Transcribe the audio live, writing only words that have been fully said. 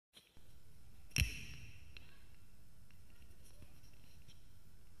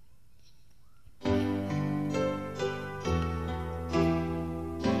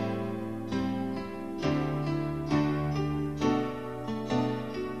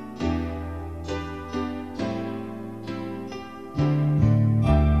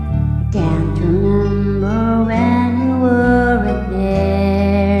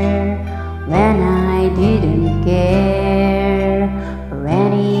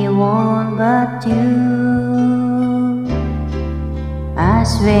one but you. I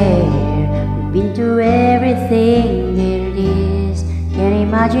swear we've been through everything there is. Can't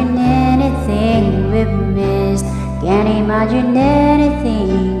imagine anything we've missed. Can't imagine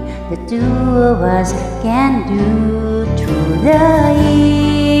anything the two of us can do. Through the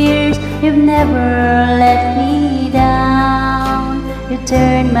years, you've never let me down. You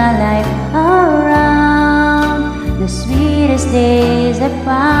turned my life around. The sweetest days I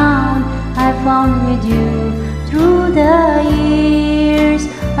found with you. Through the years,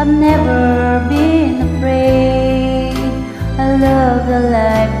 I've never been afraid. I love the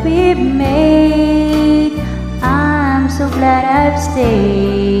life we've made. I'm so glad I've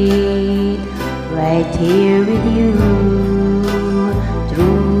stayed right here with you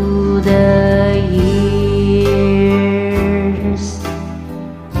through the years.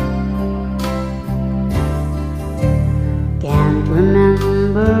 Can't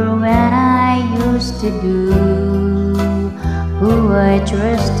remember when I used to do who I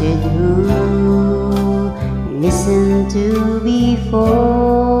trusted, who listened to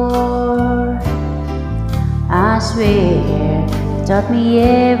before. I swear you taught me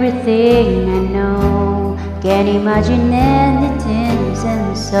everything I know. Can't imagine anything,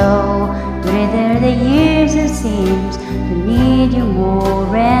 and so together the years it seems to need you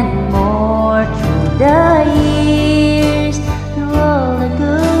more and more. Through the years, through all the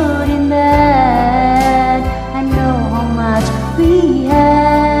good and bad, I know how much we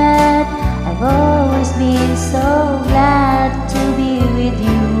had. I've always been so glad to be with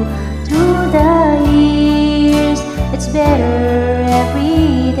you. Through the years, it's better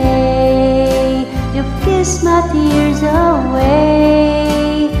every day. You've kissed my tears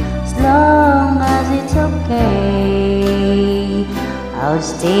away. As long as it's okay, I'll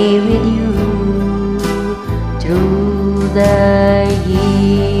stay with you through the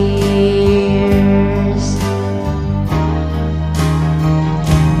years.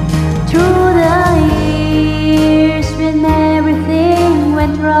 Through the years, when everything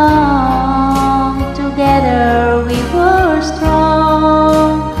went wrong, together we were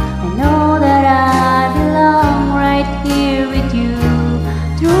strong. I know that I belong right here with you.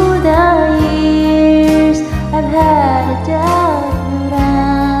 Through the years, I've had a doubt, but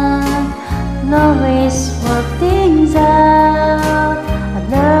I'll always work things out. I've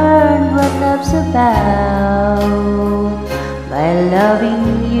learned what love's about by loving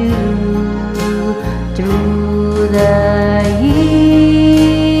you through the years.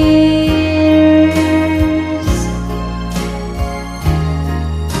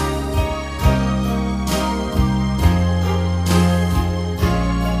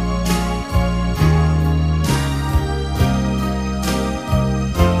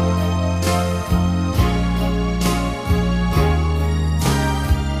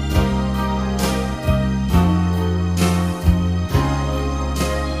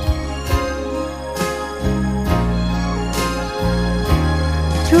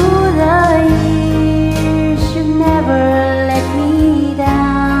 Through the years, you've never let me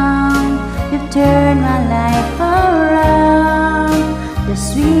down. You've turned my life around. The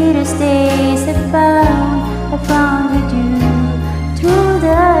sweetest days I found with you. Through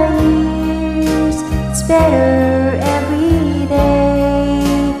the years, it's better every day.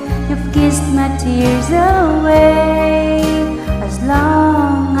 You've kissed my tears away. As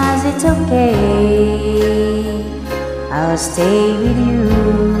long as it's okay, I'll stay with you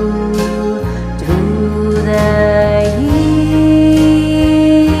through the years.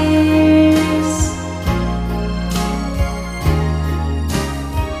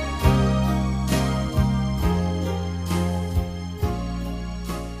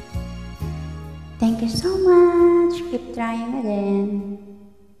 Thank you so much. Keep trying again.